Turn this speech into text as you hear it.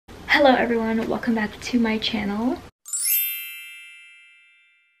Hello everyone, welcome back to my channel.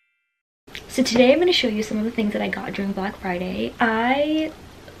 So today I'm going to show you some of the things that I got during Black Friday. I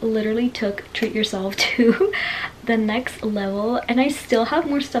literally took treat yourself to the next level and I still have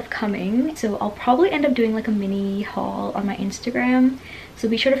more stuff coming. So I'll probably end up doing like a mini haul on my Instagram. So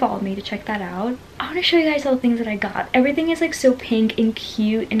be sure to follow me to check that out. I want to show you guys all the things that I got. Everything is like so pink and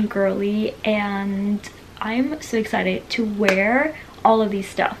cute and girly and I'm so excited to wear all of these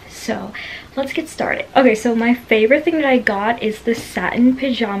stuff. So let's get started. Okay, so my favorite thing that I got is the satin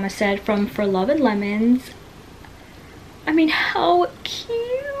pajama set from For Love and Lemons. I mean, how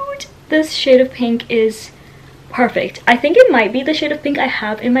cute! This shade of pink is perfect. I think it might be the shade of pink I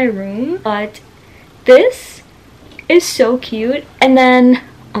have in my room, but this is so cute. And then,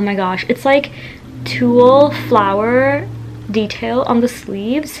 oh my gosh, it's like tulle flower detail on the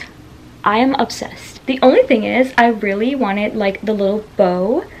sleeves. I am obsessed. The only thing is I really wanted like the little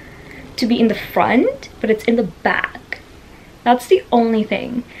bow to be in the front, but it's in the back. That's the only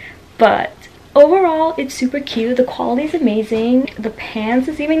thing. But overall, it's super cute. The quality is amazing. The pants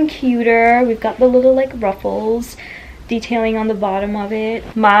is even cuter. We've got the little like ruffles detailing on the bottom of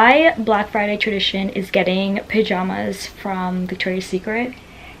it. My Black Friday tradition is getting pajamas from Victoria's Secret,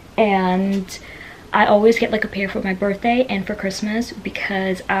 and I always get like a pair for my birthday and for Christmas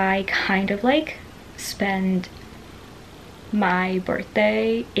because I kind of like spend my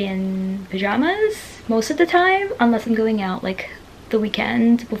birthday in pajamas most of the time, unless I'm going out like the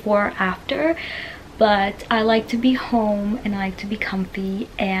weekend before or after. But I like to be home and I like to be comfy,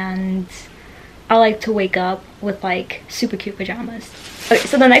 and I like to wake up with like super cute pajamas. Okay,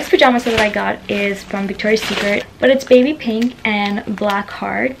 so the next pajama set that I got is from Victoria's Secret, but it's baby pink and black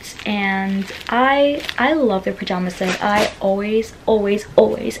hearts, and I love their pajama set. I always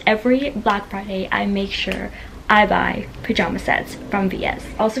every Black Friday I make sure I buy pajama sets from VS.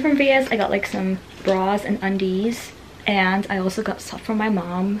 Also from VS I got like some bras and undies, and I also got stuff from my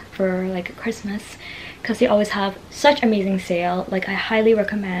mom for like Christmas because they always have such amazing sale. Like, I highly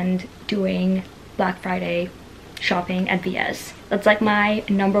recommend doing Black Friday shopping at VS. That's like my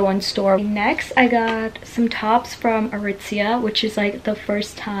 #1 store. Next, I got some tops from Aritzia, which is like the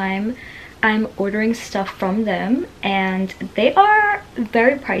first time I'm ordering stuff from them, and they are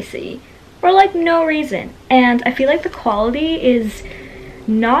very pricey for like no reason. And I feel like the quality is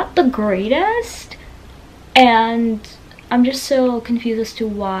not the greatest, and I'm just so confused as to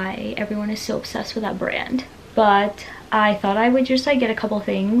why everyone is so obsessed with that brand. But I thought I would just like get a couple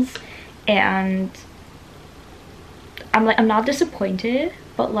things, and I'm not disappointed,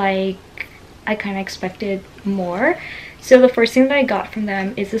 but like I kind of expected more. So the first thing that I got from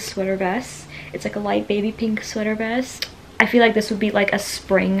them is this sweater vest. It's like a light baby pink sweater vest. I feel like this would be like a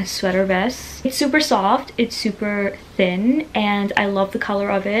spring sweater vest. It's super soft, it's super thin, and I love the color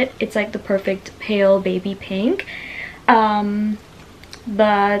of it. It's like the perfect pale baby pink.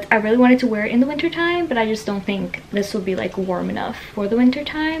 But I really wanted to wear it in the winter time, but I just don't think this will be like warm enough for the winter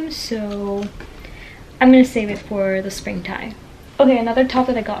time, so I'm gonna save it for the springtime. Okay, another top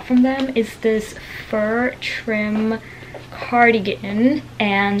that I got from them is this fur trim cardigan,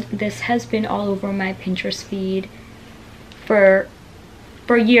 and this has been all over my Pinterest feed for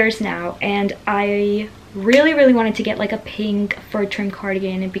years now, and I really wanted to get like a pink fur trim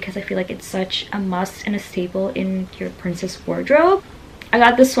cardigan because I feel like it's such a must and a staple in your princess wardrobe. I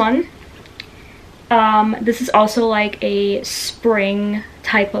got this one. This is also like a spring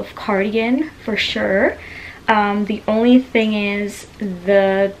type of cardigan for sure. The only thing is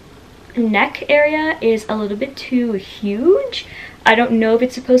the neck area is a little bit too huge. I don't know if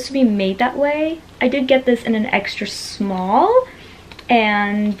it's supposed to be made that way. I did get this in an extra small,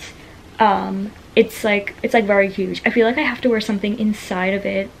 and it's like very huge. I feel like I have to wear something inside of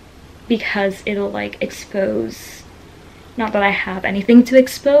it because it'll like expose. Not that I have anything to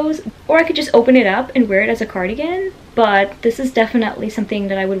expose, or I could just open it up and wear it as a cardigan, but this is definitely something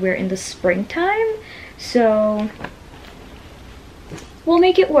that I would wear in the springtime, so we'll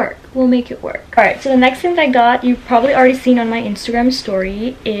make it work. We'll make it work. Alright, so the next thing that I got, you've probably already seen on my Instagram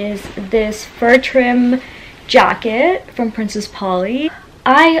story, is this fur trim jacket from Princess Polly.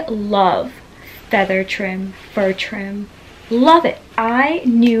 I love feather trim, fur trim. Love it. I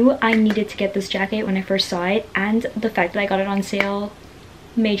knew I needed to get this jacket when I first saw it, and the fact that I got it on sale,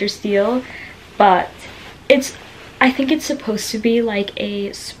 major steal. But I think it's supposed to be like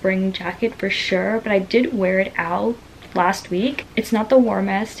a spring jacket for sure, but I did wear it out last week. It's not the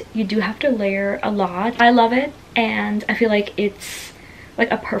warmest. You do have to layer a lot. I love it, and I feel like it's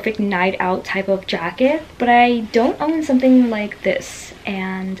like a perfect night out type of jacket, but I don't own something like this,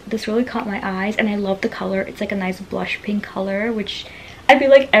 and this really caught my eyes, and I love the color. It's like a nice blush pink color, which I feel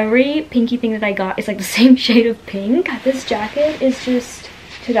like every pinky thing that I got is like the same shade of pink. This jacket is just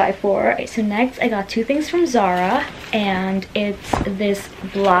to die for. Okay, so next I got two things from Zara, and it's this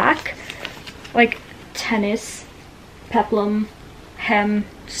black like tennis peplum hem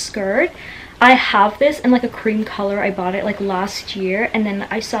skirt. I have this in like a cream color. I bought it like last year, and then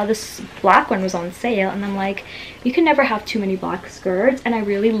I saw this black one was on sale, and I'm like, you can never have too many black skirts, and I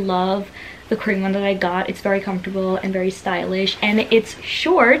really love the cream one that I got. It's very comfortable and very stylish, and it's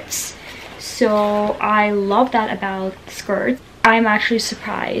shorts, so I love that about skirts. I'm actually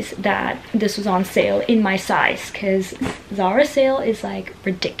surprised that this was on sale in my size, because Zara sale is like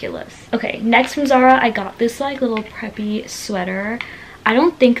ridiculous. Okay, next from Zara, I got this like little preppy sweater. I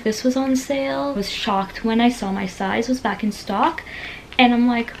don't think this was on sale. I was shocked when I saw my size was back in stock, and I'm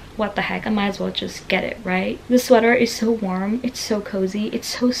like, what the heck, I might as well just get it, right? The sweater is so warm, it's so cozy,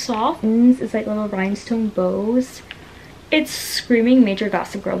 it's so soft. It's like little rhinestone bows. It's screaming major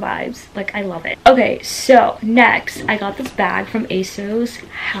Gossip Girl vibes. Like, I love it. Okay, so next I got this bag from ASOS.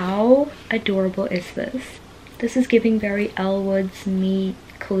 How adorable is this? This is giving very Elle Woods meet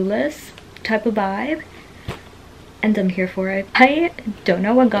Clueless type of vibe, and I'm here for it. I don't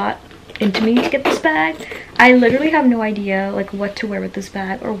know what got into me to get this bag. I literally have no idea like what to wear with this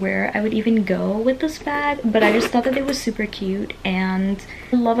bag or where I would even go with this bag, but I just thought that it was super cute, and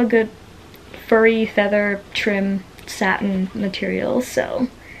I love a good furry feather trim satin material, so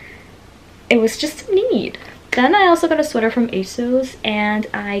it was just a need. Then I also got a sweater from ASOS, and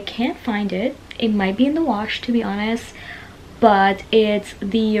I can't find it. It might be in the wash, to be honest, but it's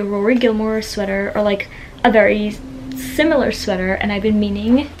the Rory Gilmore sweater, or like a very similar sweater, and I've been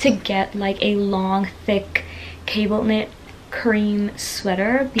meaning to get like a long thick cable knit cream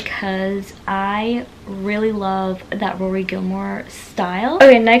sweater because I really love that Rory Gilmore style.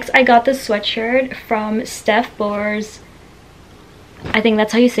 Okay, next I got this sweatshirt from Steph Boers. I think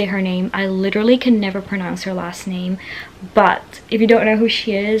that's how you say her name. I literally can never pronounce her last name, but if you don't know who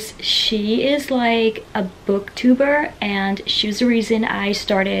she is like a booktuber, and she was the reason I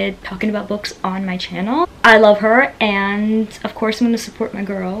started talking about books on my channel. I love her, and of course I'm going to support my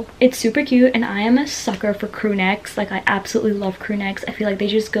girl. It's super cute, and I am a sucker for crew necks. Like, I absolutely love crew necks. I feel like they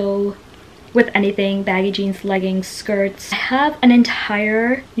just go with anything. Baggy jeans, leggings, skirts. I have an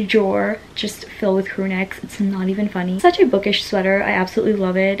entire drawer just filled with crew necks. It's not even funny. Such a bookish sweater. I absolutely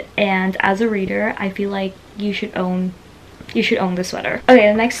love it, and as a reader I feel like you should own this sweater. Okay,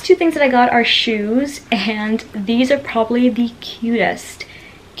 the next two things that I got are shoes, and these are probably the cutest,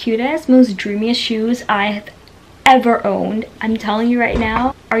 most dreamiest shoes I have ever owned. I'm telling you right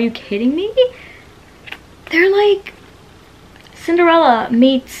now. Are you kidding me? They're like Cinderella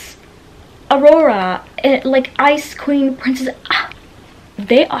meets Aurora, like Ice Queen, Princess.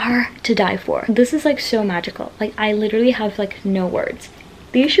 They are to die for. This is like so magical. Like, I literally have like no words.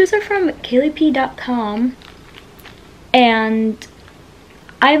 These shoes are from kayleep.com, and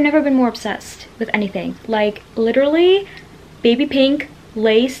I have never been more obsessed with anything. Like, literally baby pink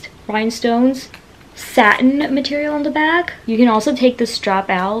laced rhinestones, satin material on the back. You can also take the strap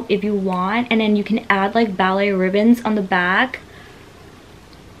out if you want, and then you can add like ballet ribbons on the back.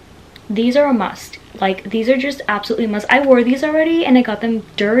 These are a must. Like, these are just absolutely must. I wore these already and I got them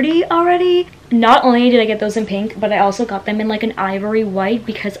dirty already. Not only did I get those in pink, but I also got them in like an ivory white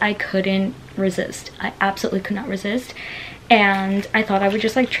because I couldn't resist. I absolutely could not resist, and I thought I would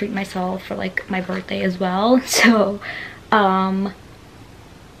just like treat myself for like my birthday as well. So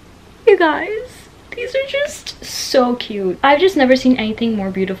you guys, these are just so cute. I've just never seen anything more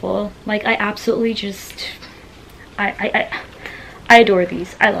beautiful. Like, I absolutely just I adore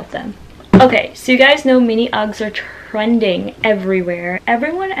these. I love them. Okay, so you guys know mini Uggs are trending everywhere.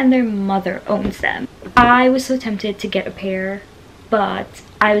 Everyone and their mother owns them. I was so tempted to get a pair, but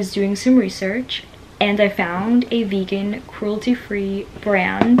I was doing some research and I found a vegan, cruelty-free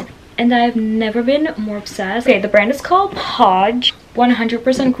brand, and I've never been more obsessed. Okay, the brand is called Podge,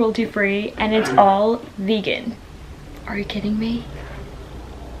 100% cruelty-free, and it's all vegan. Are you kidding me?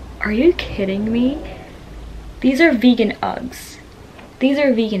 Are you kidding me? These are vegan Uggs. These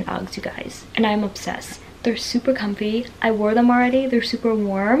are vegan Uggs, you guys, and I'm obsessed. They're super comfy. I wore them already. They're super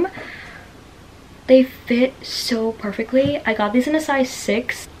warm. They fit so perfectly. I got these in a size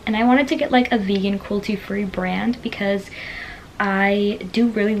 6, and I wanted to get like a vegan cruelty-free brand because I do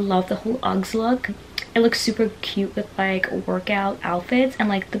really love the whole Uggs look. It looks super cute with like workout outfits and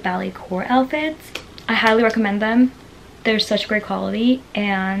like the ballet core outfits. I highly recommend them. They're such great quality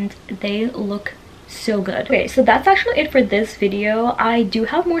and they look so good. Okay, so that's actually it for this video. I do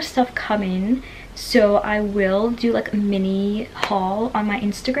have more stuff coming, so I will do like a mini haul on my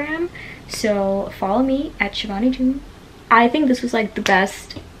Instagram, so follow me at Shivani June I think this was like the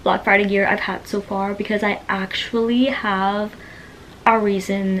best Black Friday gear I've had so far, because I actually have a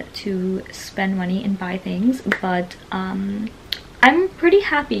reason to spend money and buy things. But I'm pretty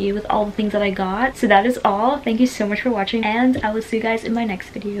happy with all the things that I got. So that is all. Thank you so much for watching, and I will see you guys in my next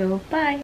video. Bye.